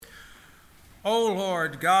O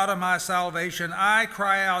Lord, God of my salvation, I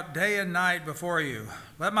cry out day and night before you.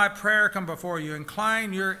 Let my prayer come before you.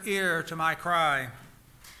 Incline your ear to my cry.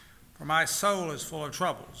 For my soul is full of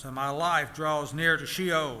troubles, and my life draws near to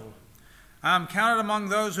Sheol. I am counted among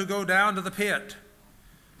those who go down to the pit.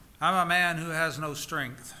 I'm a man who has no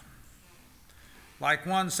strength. Like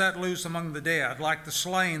one set loose among the dead, like the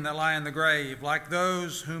slain that lie in the grave, like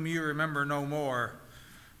those whom you remember no more,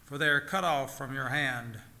 for they are cut off from your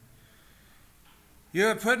hand. You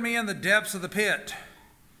have put me in the depths of the pit,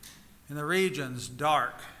 in the regions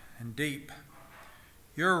dark and deep.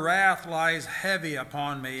 Your wrath lies heavy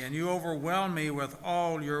upon me, and you overwhelm me with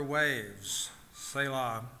all your waves.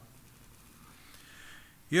 Selah.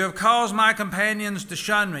 You have caused my companions to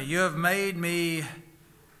shun me. You have made me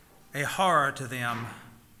a horror to them.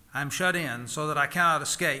 I am shut in so that I cannot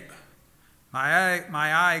escape. My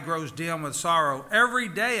eye grows dim with sorrow. Every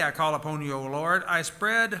day I call upon you, O Lord. I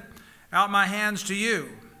spread out my hands to you.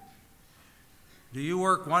 Do you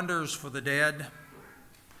work wonders for the dead?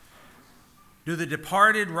 Do the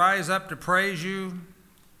departed rise up to praise you?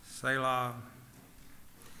 Selah.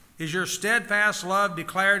 Is your steadfast love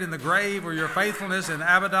declared in the grave, or your faithfulness in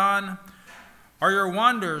Abaddon? Are your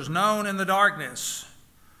wonders known in the darkness,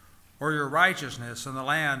 or your righteousness in the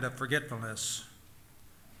land of forgetfulness?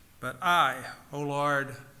 But I, O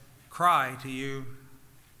Lord, cry to you.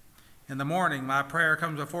 In the morning my prayer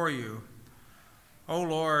comes before you. O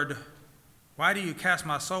Lord, why do you cast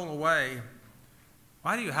my soul away?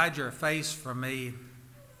 Why do you hide your face from me?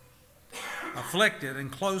 Afflicted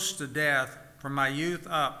and close to death from my youth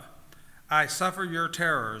up, I suffer your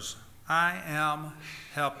terrors. I am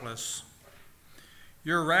helpless.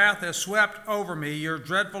 Your wrath has swept over me. Your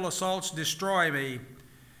dreadful assaults destroy me.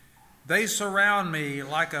 They surround me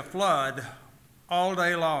like a flood all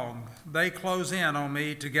day long. They close in on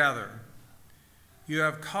me together. You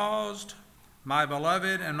have caused my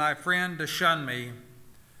beloved and my friend to shun me.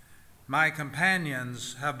 My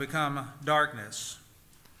companions have become darkness.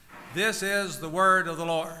 This is the word of the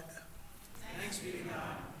Lord. Thanks be to God.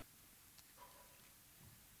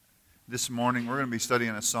 This morning we're going to be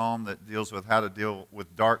studying a psalm that deals with how to deal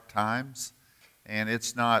with dark times. And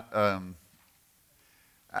it's not,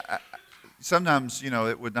 sometimes,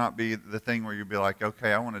 it would not be the thing where you'd be like,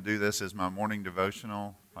 okay, I want to do this as my morning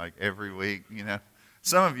devotional, like every week,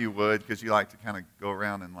 Some of you would, because you like to kind of go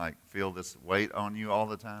around and feel this weight on you all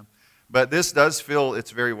the time. But this does feel,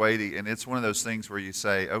 it's very weighty, and it's one of those things where you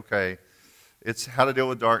say, okay, it's how to deal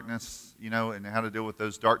with darkness, and how to deal with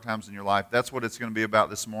those dark times in your life. That's what it's going to be about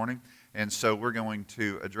this morning. And so we're going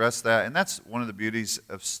to address that. And that's one of the beauties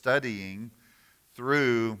of studying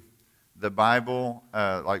through the Bible,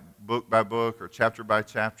 like book by book or chapter by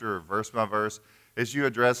chapter or verse by verse, is you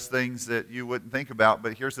address things that you wouldn't think about.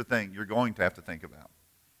 But here's the thing, you're going to have to think about.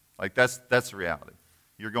 That's the reality.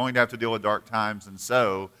 You're going to have to deal with dark times. And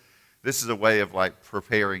so this is a way of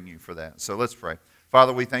preparing you for that. So let's pray.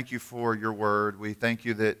 Father, we thank you for your word. We thank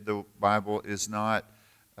you that the Bible is not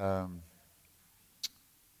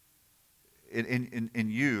in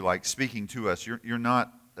you, speaking to us. You're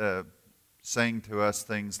not saying to us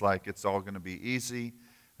things like it's all going to be easy.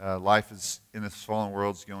 Life is in this fallen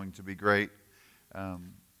world is going to be great.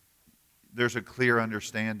 There's a clear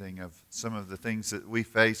understanding of some of the things that we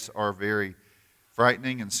face are very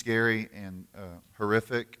frightening and scary and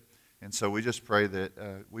horrific. And so we just pray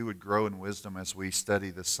that we would grow in wisdom as we study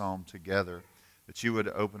this psalm together, that you would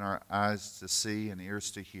open our eyes to see and ears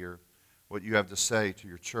to hear what you have to say to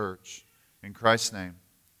your church. In Christ's name,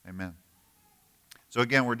 amen. So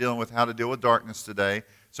again, we're dealing with how to deal with darkness today.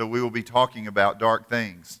 So we will be talking about dark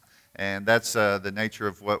things. And that's the nature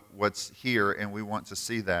of what's here, and we want to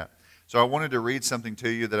see that. So I wanted to read something to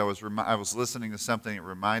you that I was listening to something that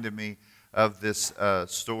reminded me of this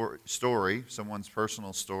story, someone's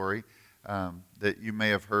personal story that you may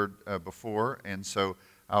have heard before. And so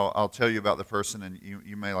I'll tell you about the person, and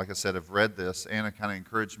you may, like I said, have read this. Anna kind of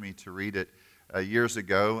encouraged me to read it years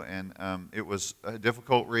ago, and it was a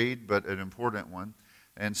difficult read, but an important one.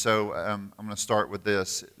 And so I'm going to start with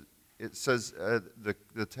this. It says,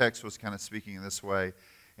 the text was kind of speaking in this way.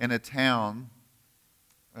 In a town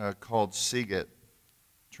called Siget,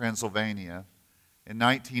 Transylvania, in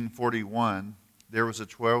 1941, there was a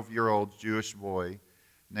 12-year-old Jewish boy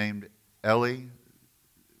named Elie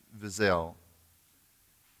Wiesel.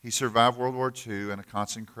 He survived World War II in a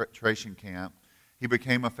concentration camp. He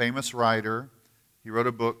became a famous writer. He wrote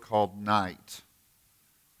a book called Night.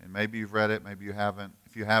 And maybe you've read it, maybe you haven't.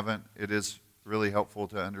 If you haven't, it is really helpful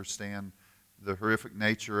to understand the horrific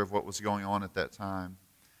nature of what was going on at that time.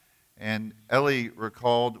 And Elie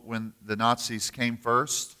recalled when the Nazis came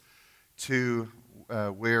first to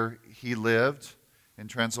where he lived in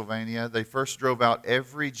Transylvania, they first drove out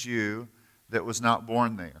every Jew that was not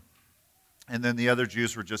born there. And then the other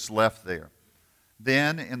Jews were just left there.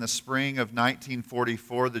 Then, in the spring of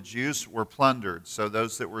 1944, the Jews were plundered. So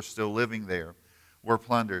those that were still living there were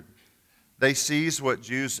plundered. They seized what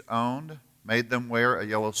Jews owned, made them wear a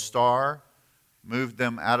yellow star, moved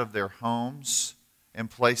them out of their homes, and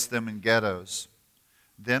placed them in ghettos.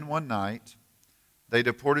 Then one night, they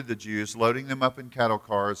deported the Jews, loading them up in cattle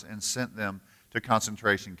cars, and sent them to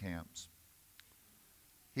concentration camps.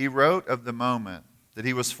 He wrote of the moment that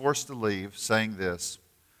he was forced to leave, saying this,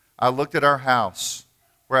 "I looked at our house,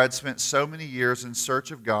 where I had spent so many years in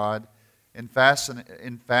search of God, in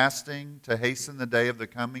fasting to hasten the day of the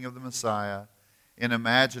coming of the Messiah, in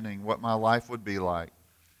imagining what my life would be like."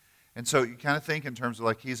 And so you kind of think in terms of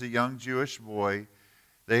like he's a young Jewish boy.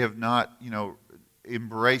 They have not,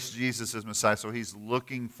 embraced Jesus as Messiah, so he's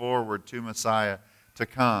looking forward to Messiah to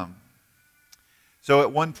come. So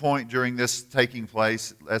at one point during this taking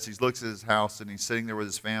place, as he looks at his house and he's sitting there with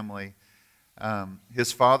his family,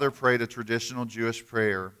 his father prayed a traditional Jewish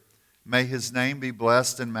prayer, "May his name be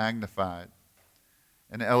blessed and magnified."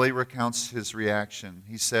 And Eli recounts his reaction.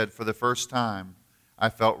 He said, "For the first time, I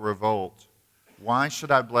felt revolt. Why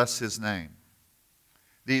should I bless his name?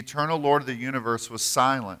 The eternal Lord of the universe was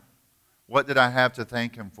silent. What did I have to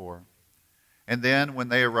thank him for?" And then, when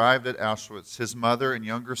they arrived at Auschwitz, his mother and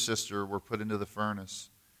younger sister were put into the furnace.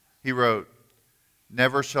 He wrote,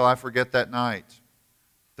 "Never shall I forget that night,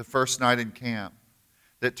 the first night in camp,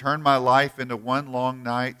 that turned my life into one long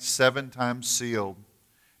night, 7 times sealed.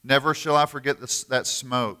 Never shall I forget that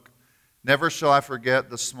smoke. Never shall I forget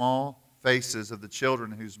the small faces of the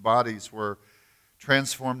children whose bodies were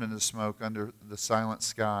transformed into smoke under the silent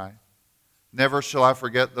sky. Never shall I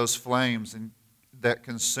forget those flames that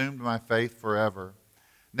consumed my faith forever.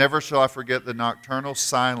 Never shall I forget the nocturnal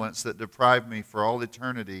silence that deprived me for all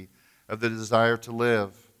eternity of the desire to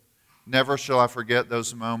live. Never shall I forget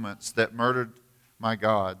those moments that murdered my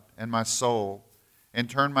God and my soul and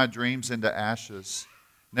turned my dreams into ashes.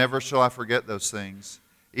 Never shall I forget those things,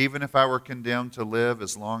 even if I were condemned to live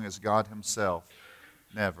as long as God himself.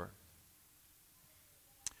 Never."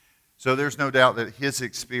 So there's no doubt that his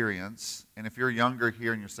experience, and if you're younger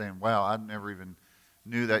here and you're saying, "Wow, I never even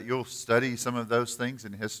knew that," you'll study some of those things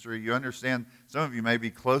in history. You understand, some of you may be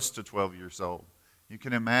close to 12 years old. You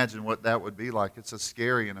can imagine what that would be like. It's a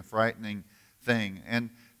scary and a frightening thing. And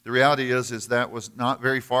the reality is that was not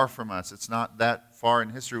very far from us. It's not that far in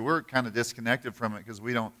history. We're kind of disconnected from it because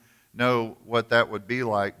we don't know what that would be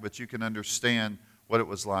like, but you can understand what it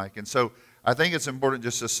was like. And so I think it's important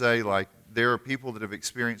just to say, like, there are people that have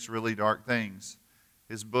experienced really dark things.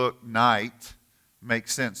 His book, Night,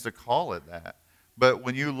 makes sense to call it that. But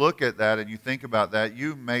when you look at that and you think about that,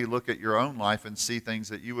 you may look at your own life and see things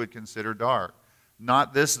that you would consider dark.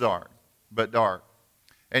 Not this dark, but dark.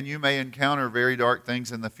 And you may encounter very dark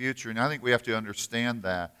things in the future, and I think we have to understand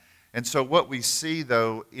that. And so what we see,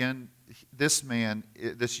 though, in this man,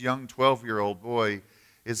 this young 12-year-old boy,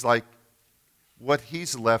 is like what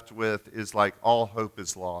he's left with is like all hope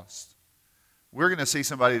is lost. We're going to see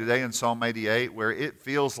somebody today in Psalm 88 where it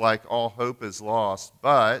feels like all hope is lost,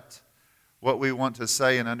 but what we want to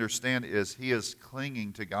say and understand is he is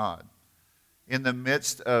clinging to God. In the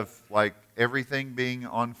midst of like everything being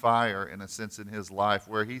on fire in a sense in his life,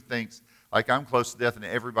 where he thinks like I'm close to death and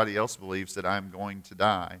everybody else believes that I'm going to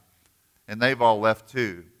die, and they've all left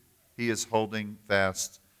too, he is holding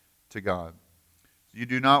fast to God. You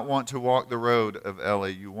do not want to walk the road of Eli.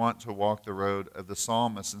 You want to walk the road of the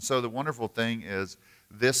psalmist. And so the wonderful thing is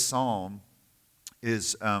this psalm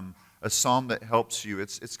is a psalm that helps you.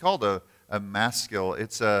 It's called a maskil.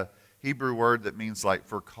 It's a Hebrew word that means like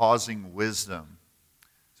for causing wisdom.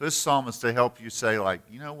 So this psalm is to help you say like,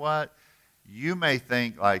 you know what? You may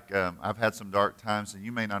think like I've had some dark times and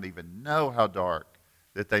you may not even know how dark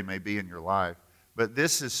that they may be in your life. But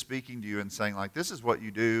this is speaking to you and saying like this is what you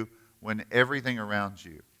do when everything around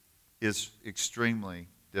you is extremely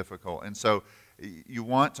difficult. And so you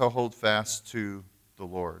want to hold fast to the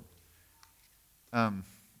Lord.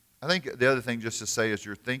 I think the other thing just to say as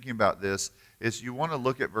you're thinking about this is you want to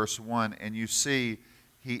look at verse 1 and you see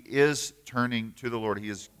he is turning to the Lord. He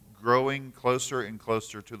is growing closer and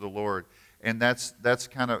closer to the Lord. And that's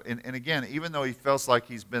kind of, and again, even though he feels like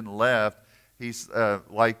he's been left, he's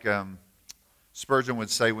like Spurgeon would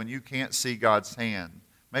say, when you can't see God's hand,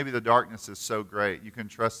 maybe the darkness is so great, you can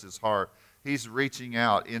trust his heart. He's reaching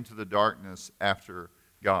out into the darkness after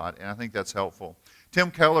God, and I think that's helpful.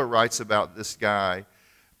 Tim Keller writes about this guy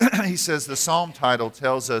he says the psalm title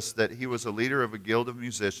tells us that he was a leader of a guild of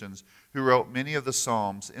musicians who wrote many of the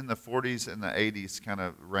psalms in the 40s and the 80s kind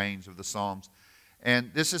of range of the psalms.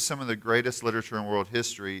 And this is some of the greatest literature in world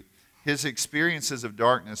history. His experiences of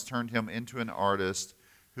darkness turned him into an artist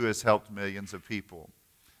who has helped millions of people.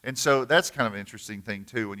 And so that's kind of an interesting thing,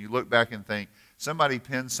 too, when you look back and think, somebody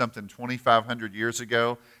penned something 2,500 years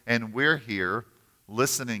ago, and we're here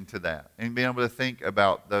listening to that and being able to think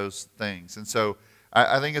about those things. And so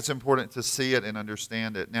I think it's important to see it and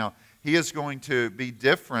understand it. Now, he is going to be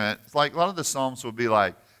different. It's like a lot of the Psalms will be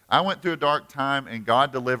like, I went through a dark time and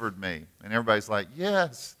God delivered me. And everybody's like,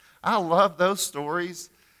 yes, I love those stories.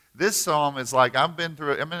 This psalm is like, I'm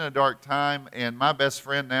in a dark time, and my best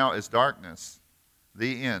friend now is darkness.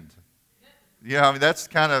 The end. Yeah, I mean, that's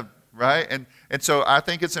kind of, right? And so I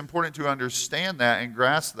think it's important to understand that and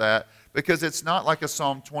grasp that, because it's not like a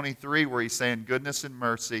Psalm 23 where he's saying, goodness and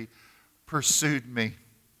mercy pursued me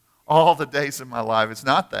all the days of my life. It's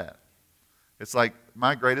not that. It's like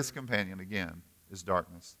my greatest companion, again, is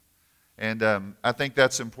darkness. And I think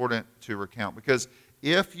that's important to recount, because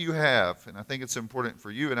if you have, and I think it's important for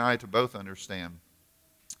you and I to both understand,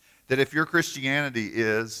 that if your Christianity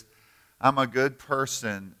is, I'm a good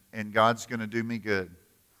person and God's going to do me good.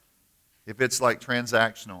 If it's like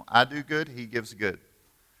transactional, I do good, he gives good.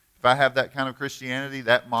 If I have that kind of Christianity,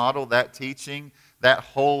 that model, that teaching, that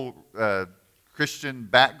whole Christian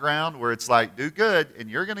background where it's like, do good and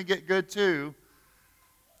you're going to get good too,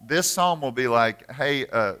 this psalm will be like, hey,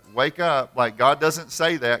 wake up. Like, God doesn't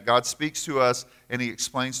say that. God speaks to us and he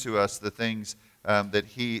explains to us the things that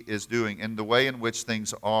he is doing and the way in which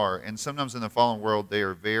things are. And sometimes in the fallen world, they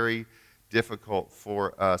are very difficult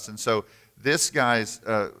for us. And so this guy's,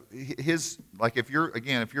 if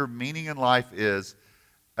your meaning in life is,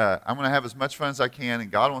 I'm going to have as much fun as I can, and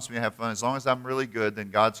God wants me to have fun. As long as I'm really good, then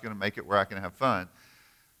God's going to make it where I can have fun.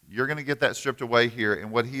 You're going to get that stripped away here,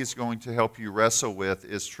 and what he is going to help you wrestle with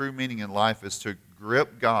is true meaning in life is to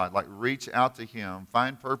grip God, like reach out to him,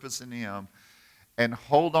 find purpose in him, and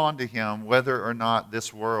hold on to him whether or not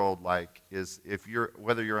this world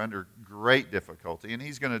whether you're under great difficulty. And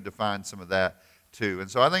he's going to define some of that too.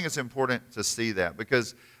 And so I think it's important to see that,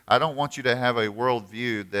 because I don't want you to have a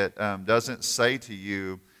worldview that doesn't say to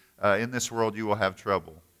you, in this world you will have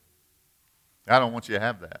trouble. I don't want you to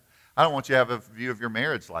have that. I don't want you to have a view of your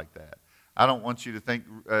marriage like that. I don't want you to think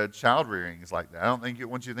child rearing is like that. I don't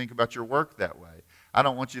want you to think about your work that way. I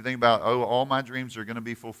don't want you to think about, all my dreams are going to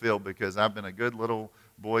be fulfilled because I've been a good little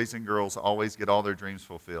boys and girls always get all their dreams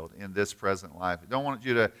fulfilled in this present life. I don't want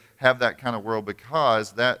you to have that kind of world,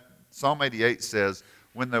 because that Psalm 88 says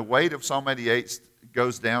when the weight of Psalm 88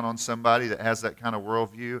 goes down on somebody that has that kind of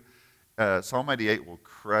worldview, Psalm 88 will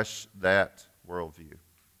crush that worldview.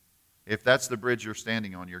 If that's the bridge you're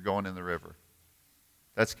standing on, you're going in the river.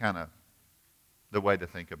 That's kind of the way to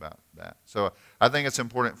think about that. So I think it's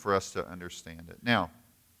important for us to understand it. Now,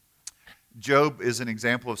 Job is an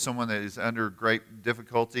example of someone that is under great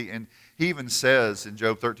difficulty, and he even says in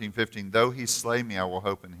Job 13:15, though he slay me, I will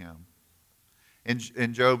hope in him.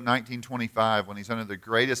 In Job 19:25, when he's under the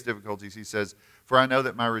greatest difficulties, he says, for I know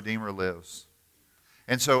that my Redeemer lives.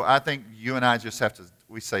 And so I think you and I just have to,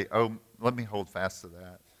 we say, let me hold fast to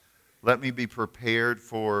that. Let me be prepared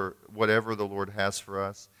for whatever the Lord has for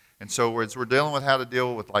us. And so as we're dealing with how to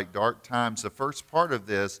deal with like dark times, the first part of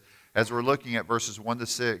this, as we're looking at verses 1 to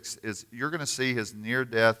 6, is you're going to see his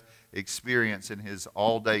near-death experience in his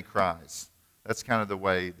all-day cries. That's kind of the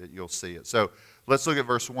way that you'll see it. So let's look at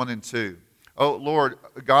verse 1 and 2. Oh, Lord,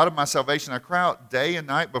 God of my salvation, I cry out day and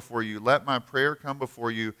night before you. Let my prayer come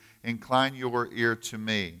before you. Incline your ear to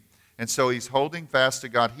me. And so he's holding fast to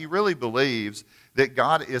God. He really believes that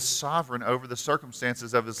God is sovereign over the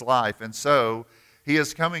circumstances of his life. And so he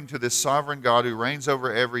is coming to this sovereign God who reigns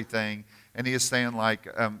over everything. And he is saying like,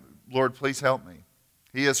 Lord, please help me.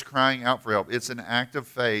 He is crying out for help. It's an act of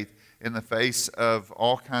faith in the face of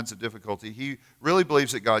all kinds of difficulty. He really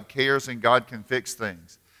believes that God cares and God can fix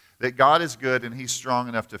things. That God is good and he's strong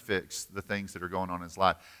enough to fix the things that are going on in his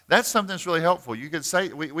life. That's something that's really helpful. You can say,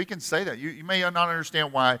 we can say that. You may not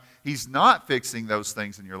understand why he's not fixing those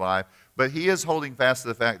things in your life, but he is holding fast to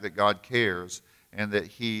the fact that God cares and that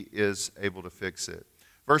he is able to fix it.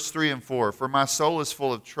 Verse 3 and 4, for my soul is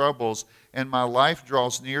full of troubles and my life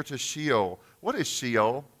draws near to Sheol. What is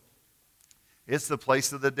Sheol? It's the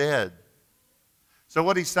place of the dead. So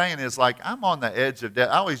what he's saying is like, I'm on the edge of death.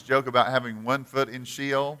 I always joke about having 1 foot in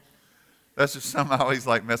Sheol. That's just something I always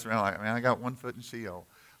like mess around like, man, I got 1 foot in Sheol.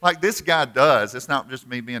 Like this guy does. It's not just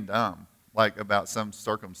me being dumb, like about some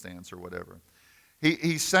circumstance or whatever.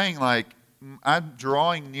 He's saying like, I'm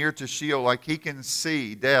drawing near to Sheol, like he can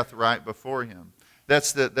see death right before him.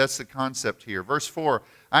 That's the concept here. Verse 4,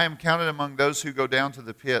 I am counted among those who go down to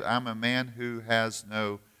the pit. I'm a man who has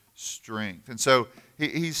no strength. And so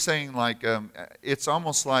he's saying like, it's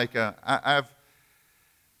almost like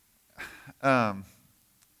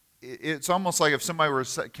it's almost like if somebody were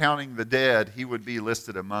counting the dead, he would be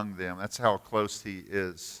listed among them. That's how close he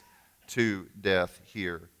is to death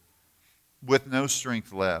here, with no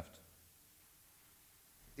strength left.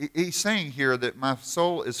 He's saying here that my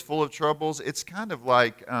soul is full of troubles. It's kind of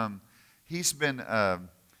like he's been, I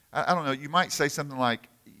don't know, you might say something like,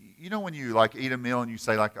 you know when you like eat a meal and you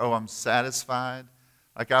say like, oh, I'm satisfied?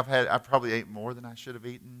 Like I probably ate more than I should have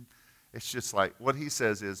eaten. It's just like, what he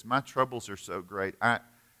says is, my troubles are so great.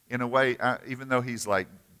 In a way, even though he's like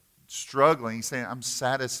struggling, he's saying, I'm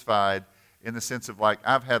satisfied in the sense of like,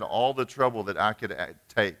 I've had all the trouble that I could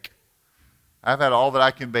take. I've had all that I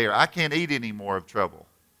can bear. I can't eat any more of trouble.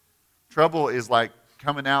 Trouble is like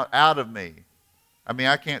coming out of me. I mean,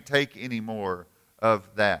 I can't take any more of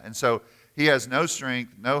that. And so he has no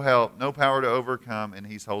strength, no help, no power to overcome, and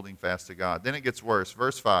he's holding fast to God. Then it gets worse.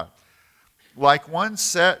 Verse 5. Like one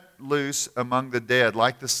set loose among the dead,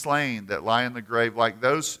 like the slain that lie in the grave, like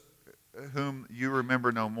those whom you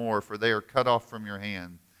remember no more, for they are cut off from your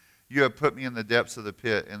hand. You have put me in the depths of the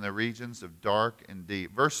pit, in the regions of dark and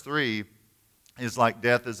deep. Verse 3 is like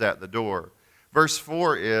death is at the door. Verse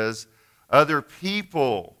 4 is other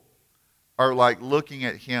people are like looking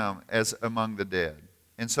at him as among the dead.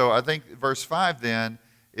 And so I think verse 5 then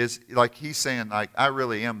is like he's saying, like, I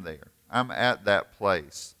really am there. I'm at that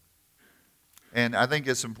place. And I think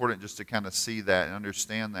it's important just to kind of see that and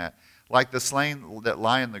understand that. Like the slain that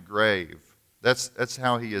lie in the grave, that's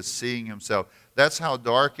how he is seeing himself. That's how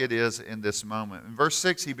dark it is in this moment. In verse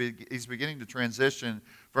 6, he's beginning to transition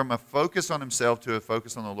from a focus on himself to a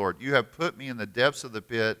focus on the Lord. You have put me in the depths of the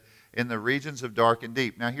pit, in the regions of dark and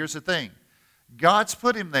deep. Now here's the thing. God's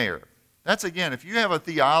put him there. That's, again, if you have a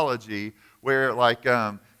theology where like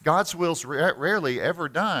God's will's rarely ever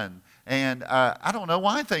done, and I don't know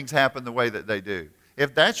why things happen the way that they do.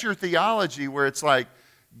 If that's your theology where it's like,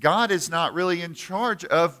 God is not really in charge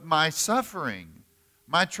of my suffering,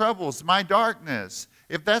 my troubles, my darkness.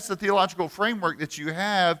 If that's the theological framework that you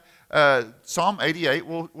have, Psalm 88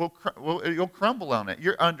 you'll crumble on it.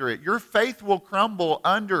 You're under it. Your faith will crumble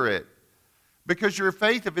under it. Because your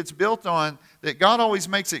faith, if it's built on that God always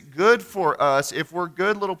makes it good for us, if we're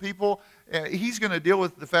good little people, he's going to deal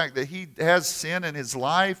with the fact that he has sin in his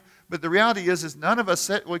life. But the reality is none of us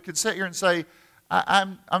could sit here and say,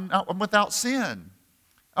 I'm without sin.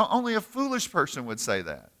 Only a foolish person would say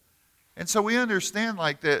that. And so we understand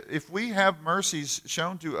like that if we have mercies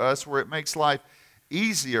shown to us where it makes life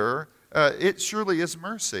easier, it surely is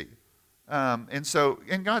mercy.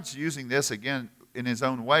 And God's using this again in his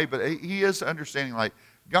own way, but he is understanding like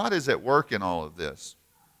God is at work in all of this.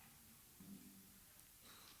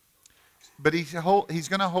 But he's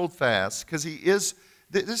going to hold fast because he is,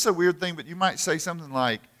 this is a weird thing, but you might say something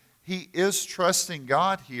like, he is trusting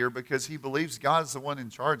God here because he believes God is the one in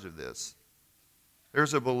charge of this.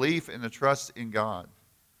 There's a belief and a trust in God.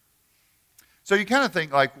 So you kind of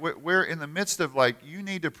think like we're in the midst of like you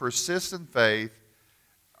need to persist in faith.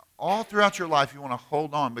 All throughout your life you want to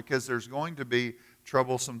hold on because there's going to be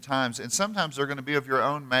troublesome times. And sometimes they're going to be of your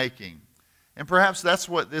own making. And perhaps that's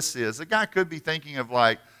what this is. A guy could be thinking of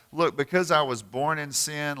like, look, because I was born in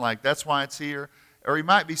sin, like that's why it's here. Or he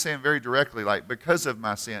might be saying very directly, like, because of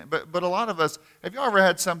my sin. But a lot of us, have you ever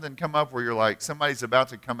had something come up where you're like, somebody's about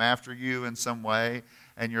to come after you in some way,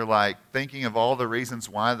 and you're like thinking of all the reasons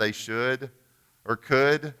why they should or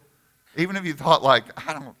could? Even if you thought like,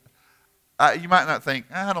 you might not think,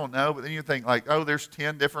 I don't know, but then you think like, oh, there's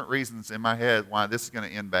 10 different reasons in my head why this is going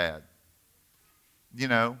to end bad. You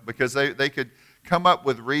know, because they could come up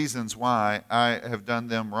with reasons why I have done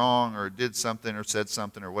them wrong or did something or said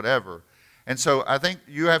something or whatever. And so I think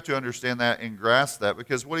you have to understand that and grasp that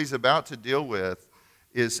because what he's about to deal with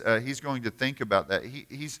is he's going to think about that.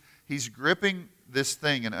 He's gripping this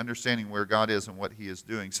thing and understanding where God is and what he is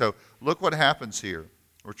doing. So look what happens here.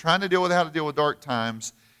 We're trying to deal with how to deal with dark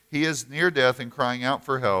times. He is near death and crying out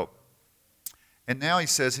for help. And now he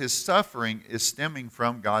says his suffering is stemming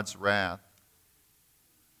from God's wrath.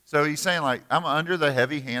 So he's saying like, I'm under the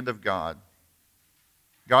heavy hand of God.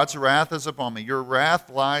 God's wrath is upon me. Your wrath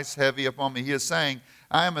lies heavy upon me. He is saying,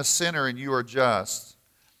 I am a sinner and you are just.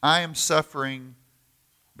 I am suffering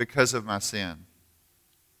because of my sin.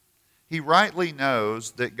 He rightly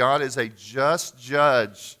knows that God is a just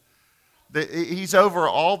judge. That he's over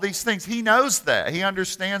all these things. He knows that. He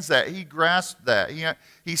understands that. He grasps that.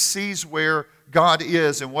 He sees where God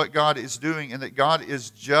is and what God is doing, and that God is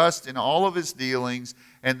just in all of his dealings,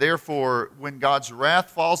 and therefore when God's wrath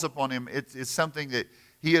falls upon him, it's something that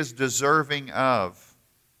he is deserving of.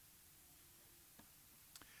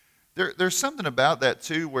 There's something about that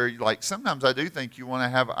too, where like sometimes I do think you want to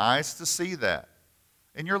have eyes to see that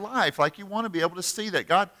in your life. Like you want to be able to see that.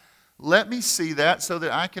 God, let me see that so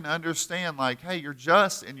that I can understand, like, hey, you're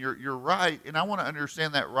just and you're right, and I want to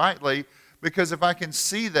understand that rightly, because if I can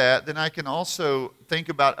see that, then I can also think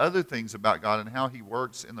about other things about God and how he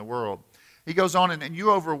works in the world. He goes on, and you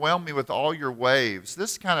overwhelm me with all your waves.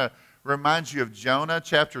 This kind of reminds you of Jonah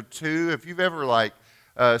chapter 2. If you've ever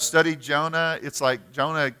studied Jonah, it's like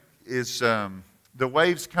Jonah is, the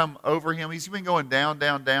waves come over him. He's been going down,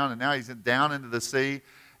 down, down, and now he's down into the sea.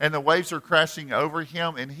 And the waves are crashing over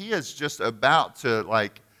him, and he is just about to,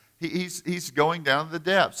 he's going down to the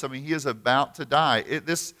depths. I mean, he is about to die.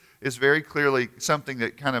 This is very clearly something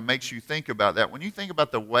that kind of makes you think about that. When you think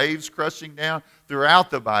about the waves crushing down throughout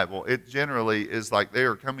the Bible, it generally is like they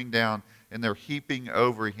are coming down and they're heaping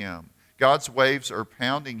over him. God's waves are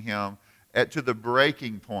pounding him to the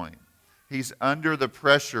breaking point. He's under the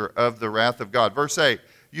pressure of the wrath of God. Verse 8,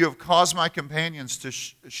 you have caused my companions to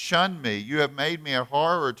shun me. You have made me a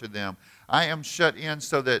horror to them. I am shut in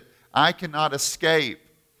so that I cannot escape.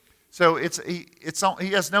 So he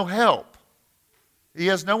has no help. He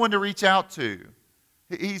has no one to reach out to.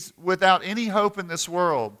 He's without any hope in this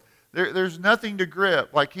world. There's nothing to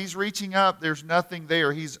grip. Like he's reaching up, there's nothing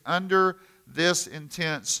there. He's under this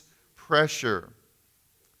intense pressure.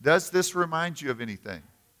 Does this remind you of anything?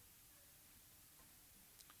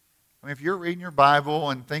 I mean, if you're reading your Bible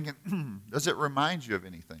and thinking, does it remind you of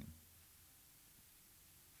anything?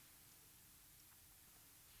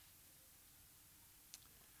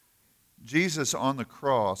 Jesus on the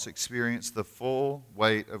cross experienced the full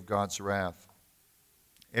weight of God's wrath.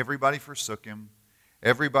 Everybody forsook him.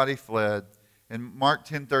 Everybody fled. In Mark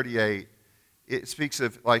 10:38, it speaks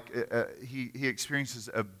of he experiences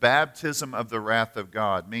a baptism of the wrath of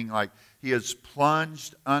God, meaning like he is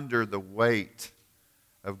plunged under the weight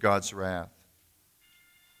of God's wrath.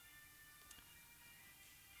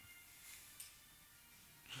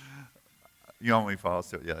 You want me to follow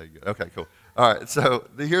still? Yeah, okay, cool. All right, so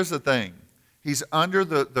here's the thing. He's under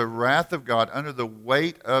the wrath of God, under the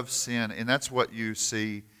weight of sin, and that's what you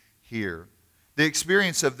see here. The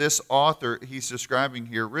experience of this author he's describing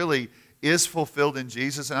here really is fulfilled in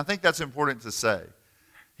Jesus, and I think that's important to say.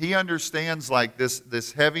 He understands like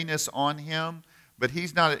this heaviness on him, but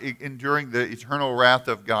he's not enduring the eternal wrath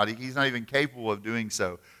of God. He's not even capable of doing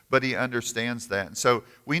so, but he understands that. And so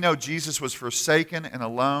we know Jesus was forsaken and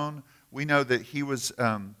alone. We know that he was,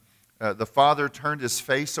 the Father turned his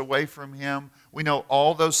face away from him. We know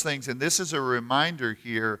all those things, and this is a reminder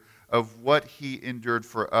here of what he endured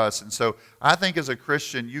for us. And so I think as a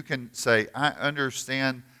Christian, you can say, I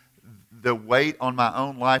understand the weight on my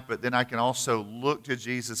own life, but then I can also look to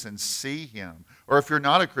Jesus and see him. Or if you're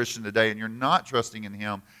not a Christian today and you're not trusting in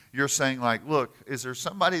him, you're saying like, look, is there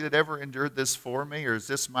somebody that ever endured this for me, or is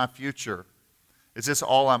this my future? Is this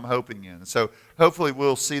all I'm hoping in? So hopefully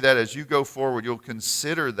we'll see that as you go forward, you'll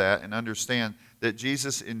consider that and understand that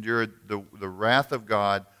Jesus endured the wrath of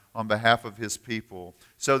God on behalf of his people,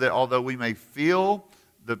 so that although we may feel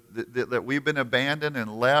that we've been abandoned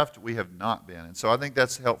and left, we have not been. And so I think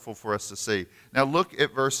that's helpful for us to see. Now look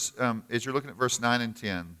at as you're looking at verse 9 and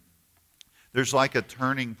 10, there's like a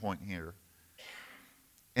turning point here.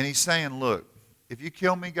 And he's saying, look, if you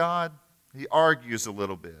kill me, God, he argues a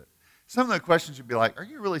little bit. Some of the questions you'd be like, are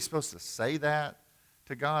you really supposed to say that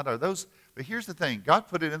to God? Are those? But here's the thing. God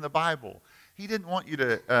put it in the Bible. He didn't want you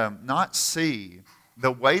to not see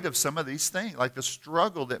the weight of some of these things, like the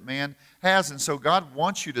struggle that man has. And so God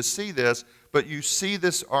wants you to see this, but you see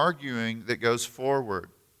this arguing that goes forward.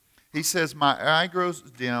 He says, my eye grows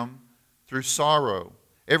dim through sorrow.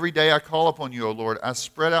 Every day I call upon you, O Lord. I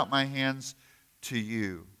spread out my hands to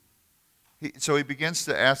you. So he begins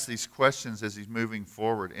to ask these questions as he's moving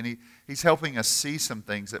forward. And he's helping us see some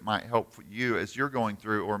things that might help you as you're going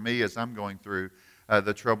through, or me as I'm going through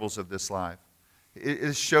the troubles of this life.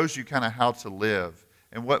 It shows you kind of how to live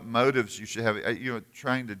and what motives you should have,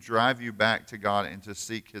 trying to drive you back to God and to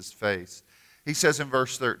seek his face. He says in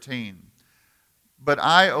verse 13, but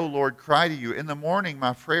I, O Lord, cry to you. In the morning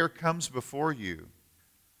my prayer comes before you.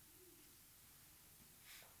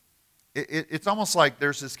 It's almost like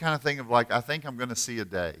there's this kind of thing of like, I think I'm going to see a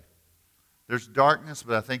day. There's darkness,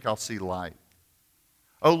 but I think I'll see light.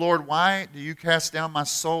 Oh Lord, why do you cast down my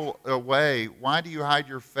soul away? Why do you hide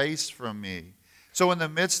your face from me? So in the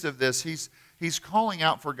midst of this, he's calling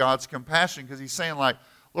out for God's compassion, because he's saying like,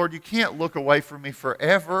 Lord, you can't look away from me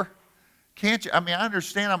forever. Can't you? I mean, I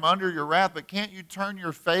understand I'm under your wrath, but can't you turn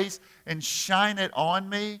your face and shine it on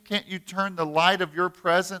me? Can't you turn the light of your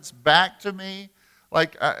presence back to me?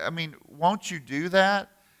 Like, I mean, won't you do that?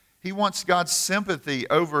 He wants God's sympathy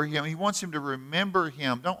over him. He wants him to remember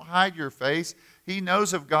him. Don't hide your face. He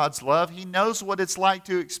knows of God's love. He knows what it's like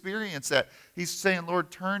to experience that. He's saying, Lord,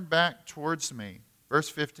 turn back towards me. Verse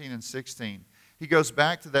 15 and 16. He goes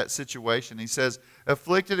back to that situation. He says,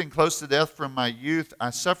 afflicted and close to death from my youth, I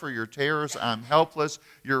suffer your terrors. I'm helpless.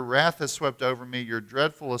 Your wrath has swept over me. Your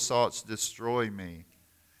dreadful assaults destroy me.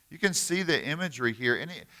 You can see the imagery here.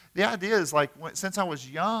 And the idea is like, since I was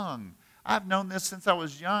young, I've known this since I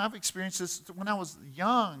was young. I've experienced this when I was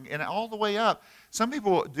young and all the way up. Some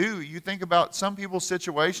people do. You think about some people's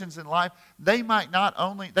situations in life, they may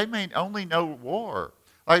only know war.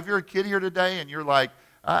 Like if you're a kid here today and you're like,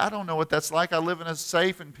 I don't know what that's like. I live in a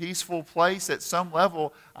safe and peaceful place at some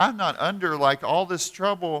level. I'm not under like all this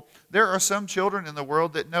trouble. There are some children in the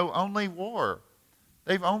world that know only war.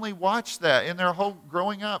 They've only watched that in their whole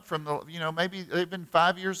growing up from maybe they've been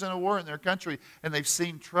 5 years in a war in their country and they've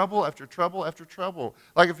seen trouble after trouble after trouble.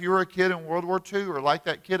 Like if you were a kid in World War II or like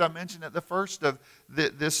that kid I mentioned at the first of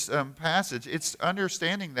this passage, it's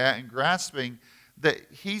understanding that and grasping that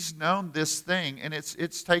he's known this thing and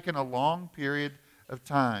it's taken a long period of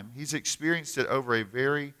time. He's experienced it over a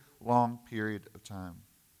very long period of time.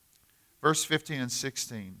 Verse 15 and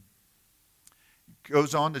 16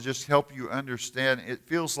 goes on to just help you understand. It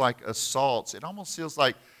feels like assaults. It almost feels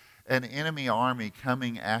like an enemy army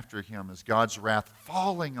coming after him as God's wrath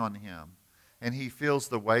falling on him. And he feels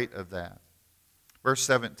the weight of that. Verse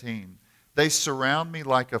 17, they surround me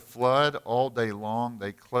like a flood all day long.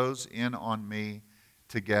 They close in on me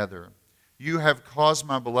together. You have caused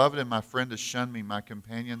my beloved and my friend to shun me. My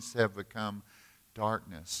companions have become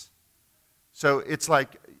darkness. So it's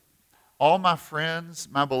like all my friends,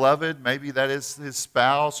 my beloved, maybe that is his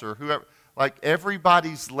spouse or whoever, like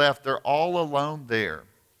everybody's left. They're all alone there.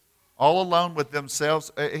 All alone with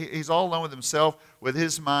themselves. He's all alone with himself, with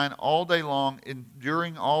his mind all day long,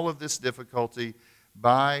 enduring all of this difficulty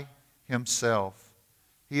by himself.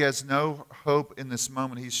 He has no hope in this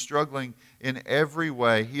moment. He's struggling in every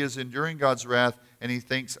way. He is enduring God's wrath, and he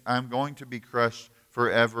thinks, I'm going to be crushed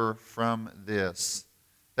forever from this.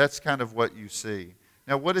 That's kind of what you see.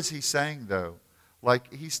 Now, what is he saying, though?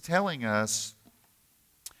 Like, he's telling us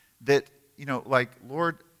that,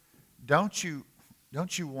 Lord, don't you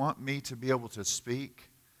want me to be able to speak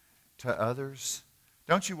to others?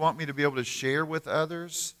 Don't you want me to be able to share with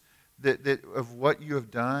others that of what you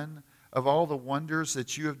have done? Of all the wonders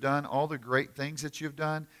that you have done, all the great things that you've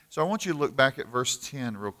done. So I want you to look back at verse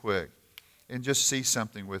 10 real quick and just see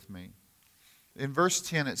something with me. In verse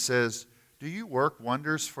 10 it says, do you work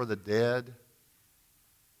wonders for the dead?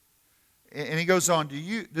 And he goes on,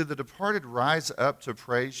 do the departed rise up to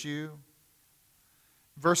praise you?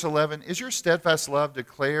 Verse 11, is your steadfast love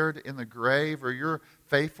declared in the grave, or your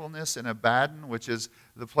faithfulness in Abaddon, which is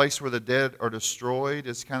the place where the dead are destroyed,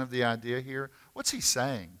 is kind of the idea here. What's he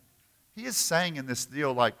saying? He is saying in this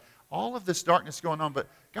deal, like, all of this darkness going on, but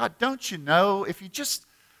God, don't you know, if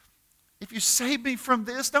you save me from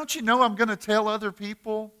this, don't you know I'm going to tell other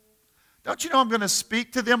people? Don't you know I'm going to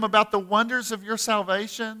speak to them about the wonders of your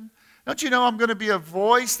salvation? Don't you know I'm going to be a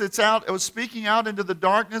voice that's speaking out into the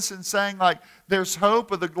darkness and saying, like, there's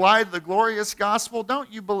hope of the light of the glorious gospel?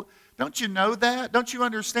 Don't you know that? Don't you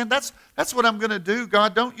understand? That's what I'm going to do,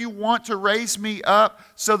 God. Don't you want to raise me up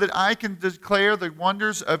so that I can declare the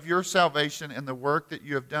wonders of your salvation and the work that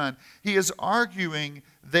you have done? He is arguing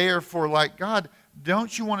therefore, like, God,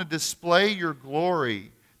 don't you want to display your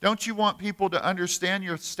glory? Don't you want people to understand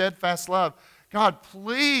your steadfast love? God,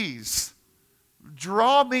 please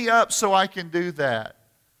draw me up so I can do that.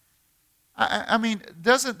 I mean,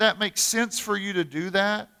 doesn't that make sense for you to do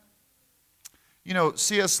that? You know,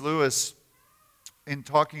 C.S. Lewis, in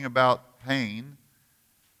talking about pain,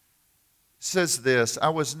 says this, I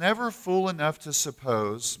was never fool enough to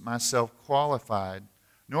suppose myself qualified,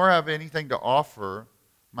 nor have anything to offer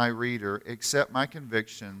my reader except my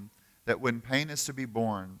conviction that when pain is to be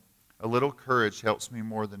borne, a little courage helps me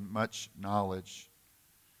more than much knowledge.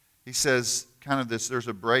 He says kind of this, there's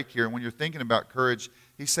a break here, and when you're thinking about courage,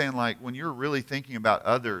 he's saying like when you're really thinking about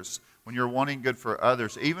others, when you're wanting good for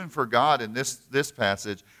others, even for God in this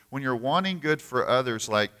passage, when you're wanting good for others,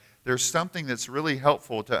 like there's something that's really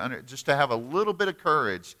helpful just to have a little bit of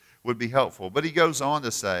courage would be helpful. But he goes on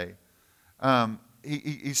to say,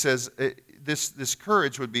 he says this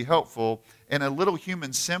courage would be helpful, and a little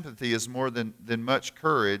human sympathy is more than much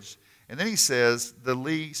courage. And then he says the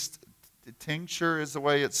least tincture is the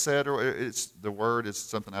way it's said, or the word is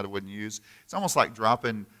something I wouldn't use. It's almost like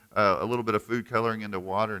dropping a little bit of food coloring into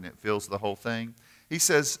water and it fills the whole thing. He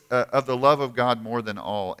says, of the love of God more than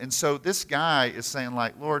all. And so this guy is saying,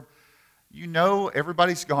 like, Lord, you know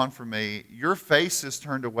everybody's gone from me. Your face is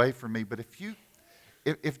turned away from me. But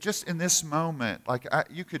if just in this moment, like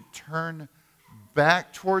you could turn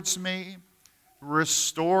back towards me,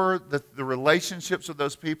 restore the relationships with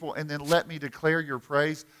those people, and then let me declare your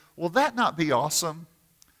praise, will that not be awesome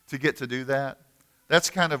to get to do that? That's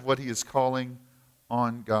kind of what he is calling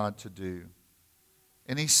on God to do.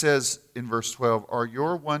 And he says in verse 12, are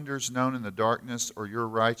your wonders known in the darkness, or your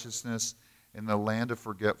righteousness in the land of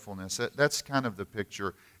forgetfulness? That's kind of the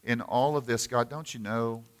picture. In all of this, God, don't you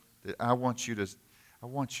know that I want you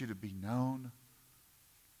to be known?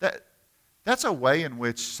 That's a way in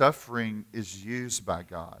which suffering is used by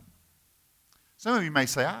God. Some of you may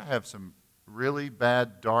say, I have some really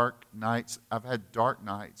bad dark nights. I've had dark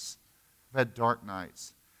nights.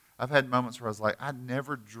 I've had moments where I was like, I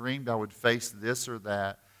never dreamed I would face this or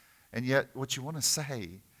that. And yet what you want to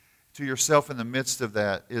say to yourself in the midst of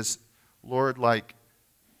that is, Lord, like,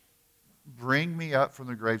 bring me up from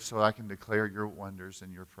the grave so I can declare your wonders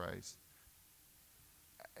and your praise.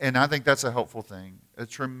 And I think that's a helpful thing, a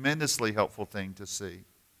tremendously helpful thing to see.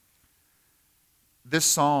 This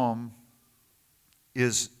psalm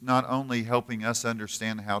is not only helping us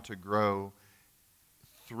understand how to grow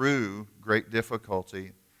through great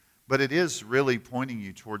difficulty, but it is really pointing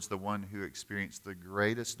you towards the one who experienced the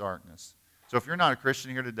greatest darkness. So if you're not a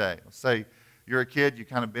Christian here today, let's say you're a kid, you've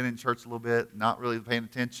kind of been in church a little bit, not really paying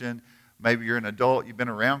attention. Maybe you're an adult, you've been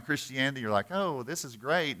around Christianity, you're like, oh, this is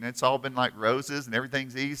great, and it's all been like roses and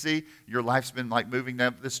everything's easy. Your life's been like moving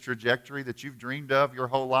up this trajectory that you've dreamed of your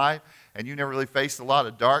whole life, and you never really faced a lot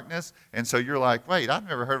of darkness, and so you're like, wait, I've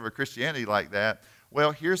never heard of a Christianity like that.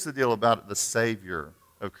 Well, here's the deal about it, the Savior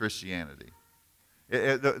of Christianity,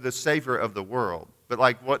 the Savior of the world, but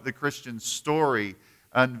like what the Christian story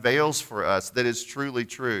unveils for us that is truly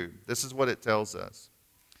true. This is what it tells us.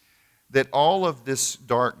 That all of this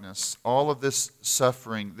darkness, all of this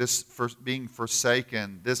suffering, this being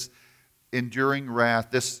forsaken, this enduring wrath,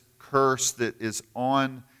 this curse that is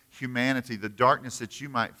on humanity, the darkness that you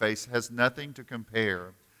might face has nothing to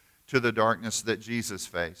compare to the darkness that Jesus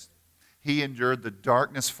faced. He endured the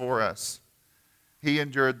darkness for us. He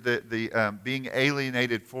endured the being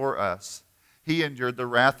alienated for us. He endured the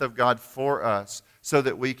wrath of God for us so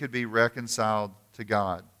that we could be reconciled to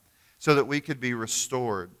God, so that we could be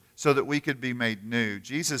restored, so that we could be made new.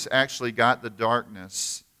 Jesus actually got the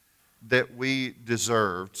darkness that we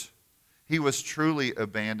deserved. He was truly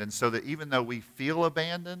abandoned so that even though we feel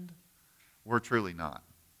abandoned, we're truly not.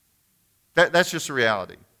 That's just a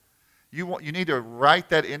reality. You need to write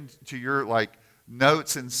that into your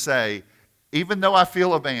notes and say, even though I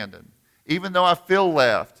feel abandoned, even though I feel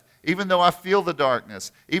left, even though I feel the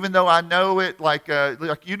darkness, even though I know it like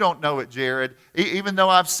you don't know it, Jared, even though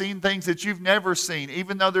I've seen things that you've never seen,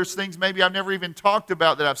 even though there's things maybe I've never even talked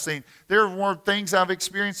about that I've seen, there are more things I've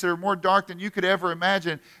experienced that are more dark than you could ever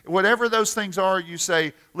imagine. Whatever those things are, you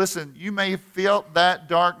say, listen, you may have felt that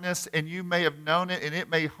darkness and you may have known it and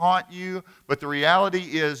it may haunt you, but the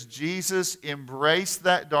reality is Jesus embraced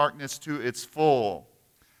that darkness to its full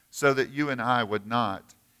so that you and I would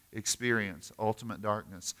not experience ultimate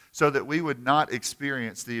darkness, so that we would not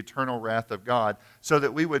experience the eternal wrath of God, so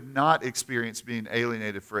that we would not experience being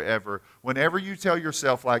alienated forever. Whenever you tell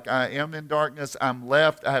yourself, like, I am in darkness, I'm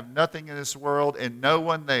left, I have nothing in this world and no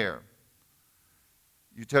one there,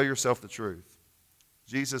 you tell yourself the truth.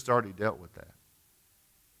 Jesus already dealt with that.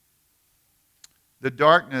 The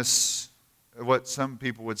darkness, what some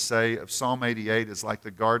people would say of Psalm 88, is like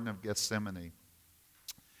the Garden of Gethsemane.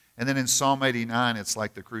 And then in Psalm 89, it's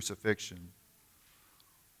like the crucifixion.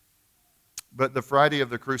 But the Friday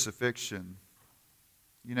of the crucifixion,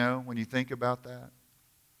 you know, when you think about that,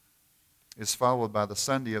 is followed by the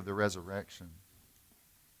Sunday of the resurrection.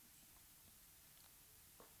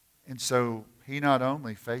 And so he not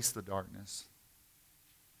only faced the darkness,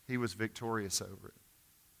 he was victorious over it.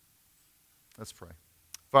 Let's pray.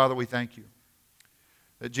 Father, we thank you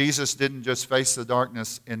that Jesus didn't just face the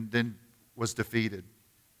darkness and then was defeated.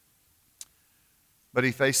 But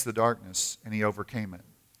he faced the darkness and he overcame it.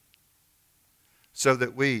 So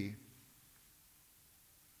that we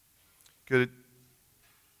could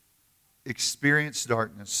experience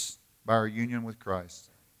darkness by our union with Christ,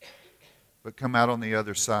 but come out on the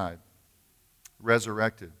other side,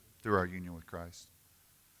 resurrected through our union with Christ.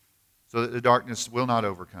 So that the darkness will not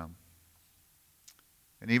overcome.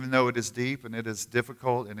 And even though it is deep and it is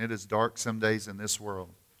difficult and it is dark some days in this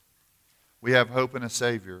world, we have hope in a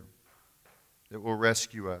Savior that will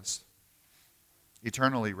rescue us,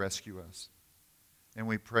 eternally rescue us. and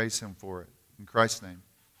we praise Him for it. In Christ's name,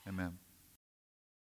 amen.